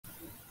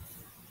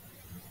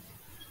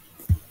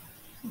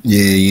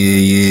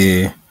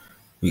Yeah.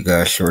 We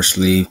got short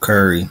sleeve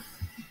Curry.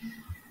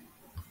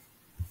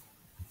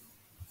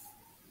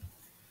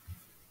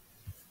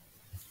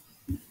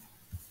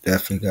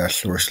 Definitely got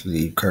short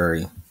sleeve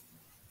Curry.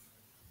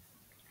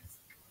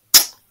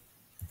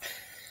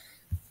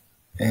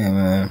 Yeah,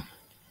 man.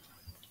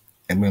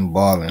 They been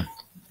balling.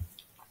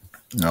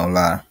 No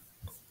lie.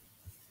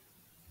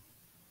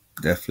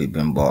 Definitely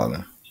been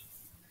balling.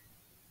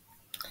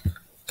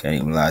 Can't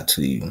even lie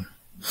to you.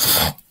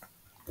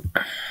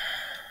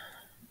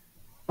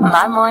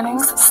 My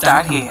mornings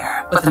start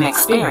here with an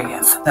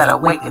experience that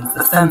awakens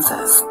the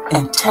senses.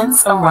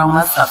 Intense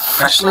aromas of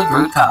freshly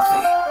brewed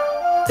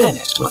coffee,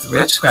 finished with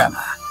rich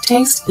crema.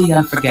 Taste the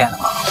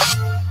unforgettable.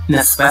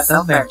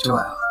 Nespresso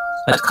Virtuo.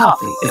 But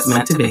coffee is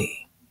meant to be.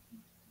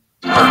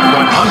 Went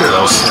under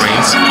those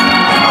screens.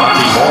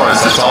 Monty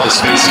Morris, that's all the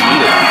space he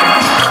needed.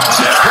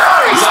 Steph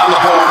Curry's on the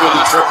board with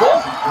a triple.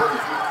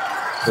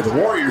 For the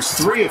Warriors,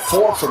 3 of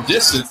 4 from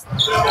distance.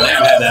 And they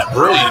had that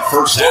brilliant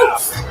first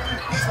half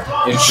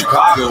in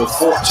Chicago with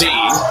 14.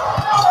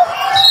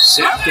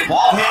 Steph, the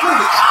ball handling,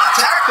 the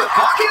contact, the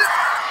bucket,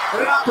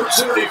 and an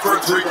opportunity for a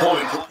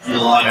three-point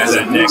play. As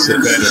that next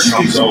defender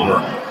comes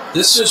over.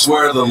 This is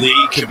where the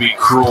league can be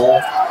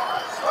cruel.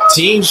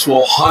 Teams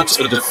will hunt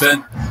a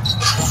defense.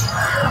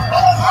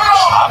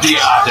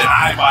 Abdia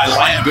denied by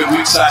Lambert,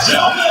 weak side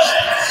help.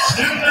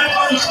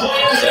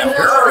 Steph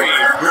Curry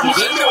dribbles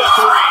into a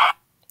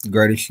three.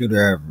 Greatest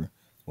shooter ever.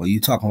 When you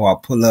talking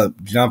about pull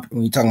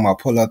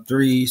up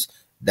threes,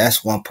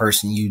 that's one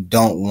person you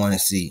don't want to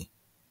see.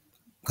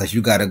 Because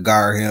you got to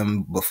guard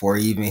him before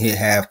he even hit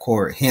half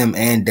court. Him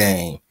and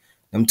Dame.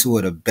 Them two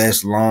are the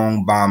best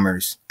long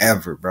bombers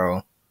ever,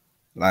 bro.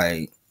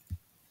 Like.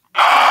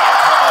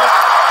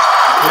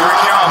 Here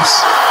it comes.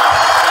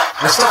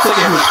 I still think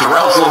it was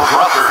Darrell's little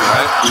brother,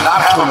 right? Did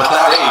not have him at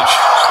that age.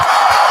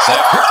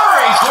 Steph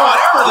Curry's doing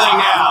everything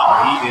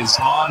now. He is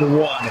on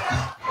one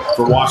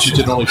for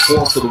Washington, only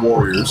 4 for the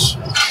Warriors.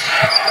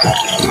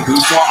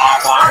 Kuzma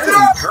off iron,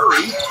 and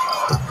Curry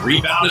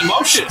rebound in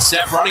motion.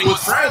 Steph running with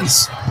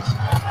friends.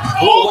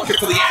 Oh, looking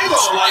for the angle,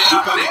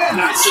 layup it in.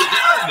 Nicely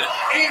done.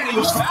 And he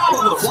was fouled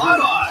on the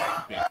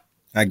flyby.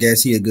 I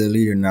guess he a good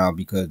leader now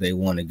because they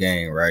won the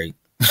game, right?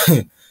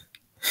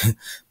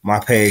 My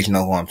page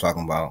know who I'm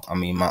talking about. I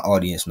mean, my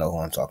audience know who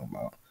I'm talking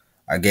about.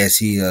 I guess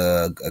he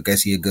a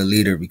good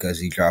leader because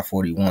he dropped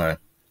 41.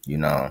 You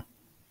know,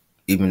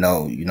 even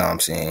though what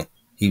I'm saying,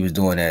 he was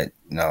doing that.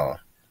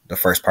 The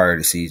first part of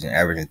the season,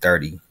 averaging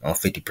 30 on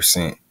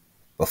 50%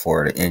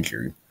 before the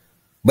injury.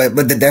 But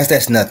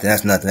that's nothing.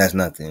 That's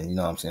nothing. You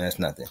know what I'm saying? That's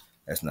nothing.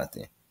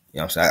 You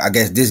know what I'm saying? I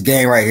guess this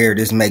game right here,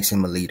 this makes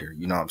him a leader.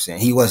 You know what I'm saying?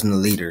 He wasn't a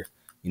leader.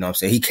 You know what I'm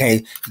saying? He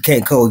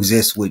can't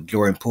coexist with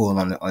Jordan Poole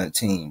on the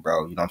team,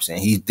 bro. You know what I'm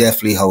saying? He's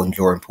definitely holding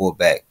Jordan Poole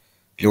back.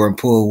 Jordan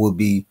Poole would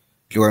be,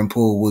 you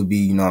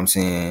know what I'm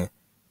saying,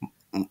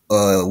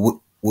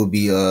 would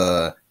be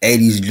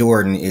 80s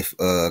Jordan if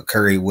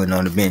Curry wasn't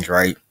on the bench,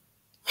 right?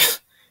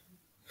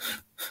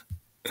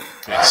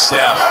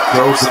 Steph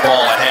throws the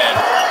ball ahead,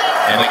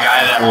 and the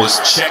guy that was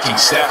checking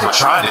Steph or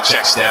trying to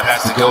check Steph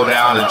has to go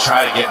down and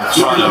try to get in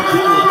front of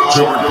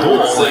Jordan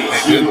Poole,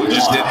 and Goodwin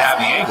just didn't have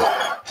the angle.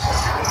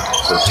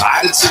 So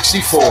tied at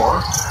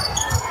 64.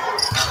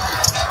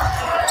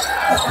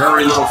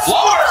 Curry, little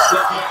floater.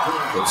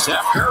 So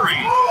Steph Curry,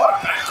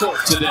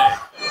 backcourt today.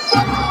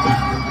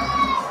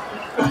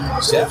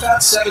 Steph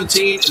had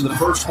 17 in the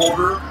first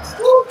quarter.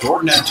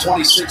 Jordan had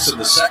 26 in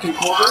the second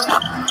quarter.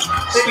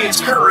 Maybe it's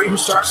Curry who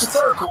starts the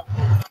third quarter.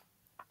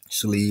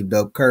 Sleeved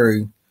up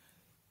Curry.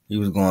 He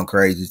was going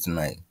crazy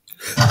tonight.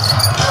 So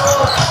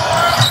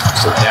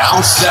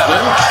down 7.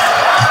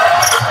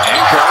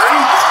 And Curry,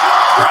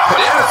 drop it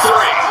in a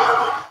 3.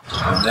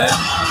 And then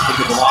look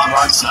at the long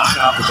runs, 9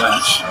 off the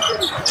bench.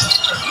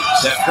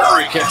 Steph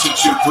Curry catching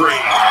 2 3.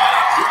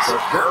 So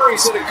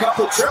Curry's hit a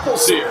couple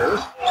triples here.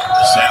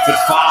 Steph at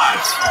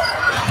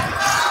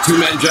 5. 2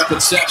 men jump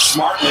at Steph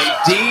smartly.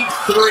 Deep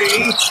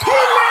 3.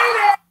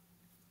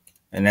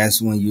 And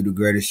that's when you're the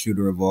greatest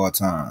shooter of all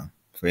time.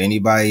 For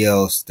anybody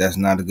else, that's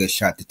not a good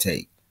shot to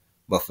take.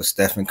 But for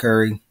Stephen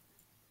Curry,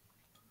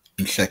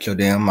 you shut your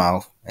damn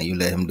mouth and you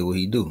let him do what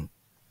he do.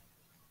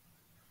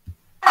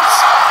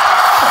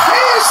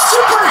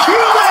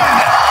 Superhuman!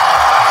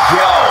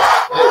 Yo,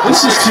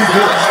 this is too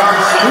good.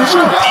 Who's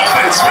your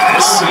defense for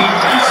this?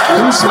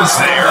 Kuzma's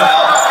there.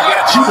 You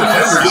got 2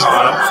 defenders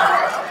on him.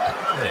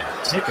 Yeah,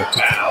 take a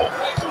bow.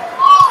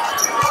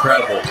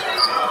 Incredible.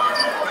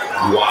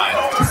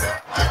 Wild.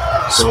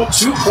 So a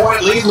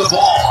 2-point lead in the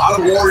ball. How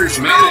do the Warriors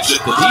manage it?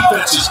 The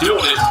defense is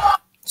doing it.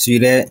 See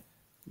that?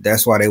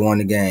 That's why they won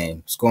the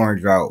game. Scoring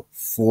drought.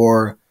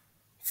 4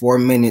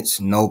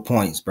 minutes, no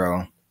points,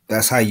 bro.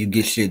 That's how you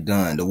get shit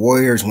done. The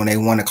Warriors, when they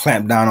want to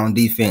clamp down on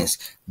defense,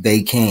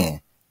 they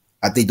can.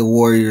 I think the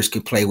Warriors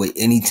could play with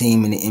any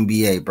team in the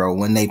NBA, bro.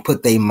 When they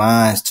put their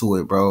minds to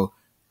it, bro,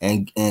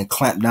 and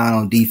clamp down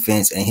on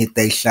defense and hit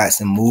their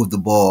shots and move the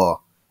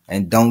ball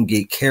and don't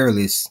get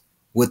careless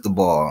with the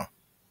ball.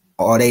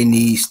 All they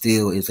need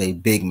still is a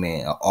big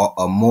man,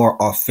 a more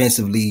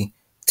offensively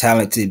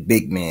talented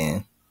big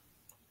man.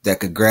 that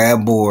could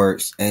grab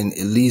boards and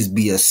at least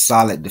be a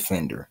solid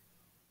defender.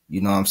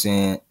 You know what I'm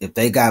saying? If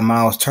they got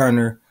Miles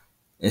Turner,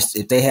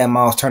 if they had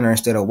Miles Turner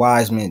instead of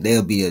Wiseman,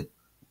 they'll be a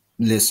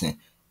listen,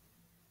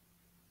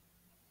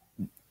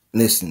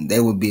 they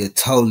would be a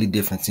totally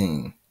different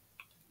team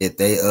if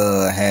they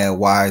had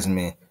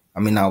Wiseman. I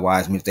mean, not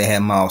Wiseman. If they had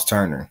Miles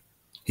Turner,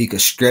 he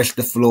could stretch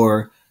the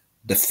floor,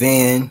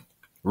 defend,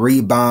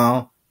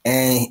 rebound,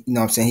 and you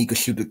know what I'm saying, he could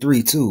shoot the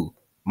three too.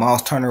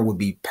 Miles Turner would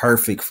be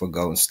perfect for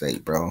Golden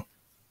State, bro.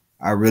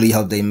 I really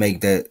hope they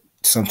make that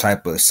some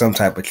type of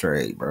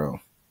trade, bro.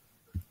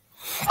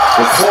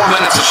 With 4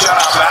 minutes of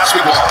shut-out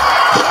basketball.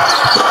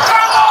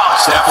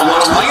 Steph a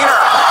little leaner.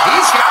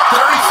 He's got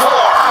 34.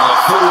 The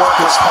footwork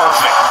was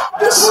perfect.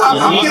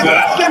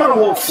 Give it a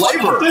little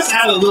flavor. This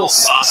added a little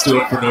sauce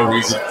to it for no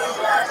reason.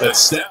 That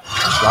Steph.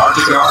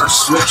 Guard-to-guard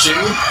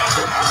switching.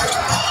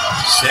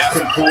 Steph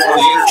and Poole on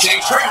the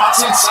interchange.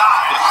 Draymond's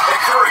inside. And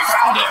Curry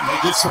found him. They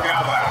just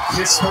forgot about it.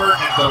 Kiss her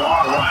and the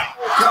long right.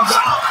 Comes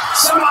out.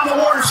 Somehow the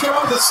Warriors go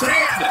to the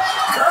stand.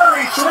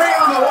 Curry, 3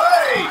 on the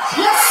way.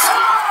 Yes, sir!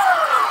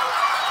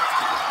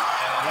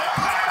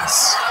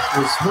 It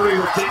was pretty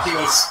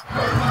ridiculous.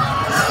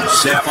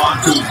 Steph on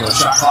Kuzma.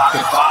 Shot clock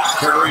at 5.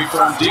 Curry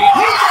from deep. He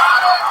got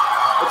it!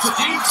 It's a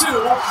deep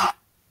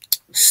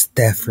 2.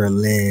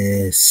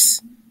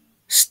 Stepherless.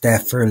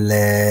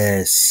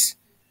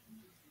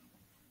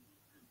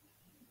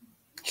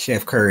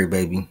 Chef Curry,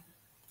 baby.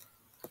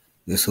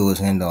 This who is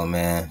Hendo,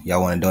 man.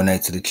 Y'all want to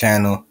donate to the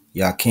channel?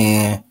 Y'all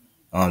can.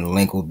 The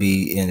link will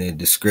be in the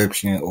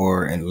description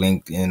or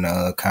linked in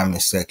the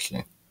comment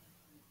section.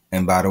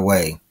 And by the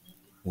way,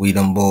 we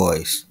them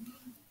boys.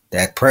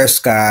 Dak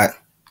Prescott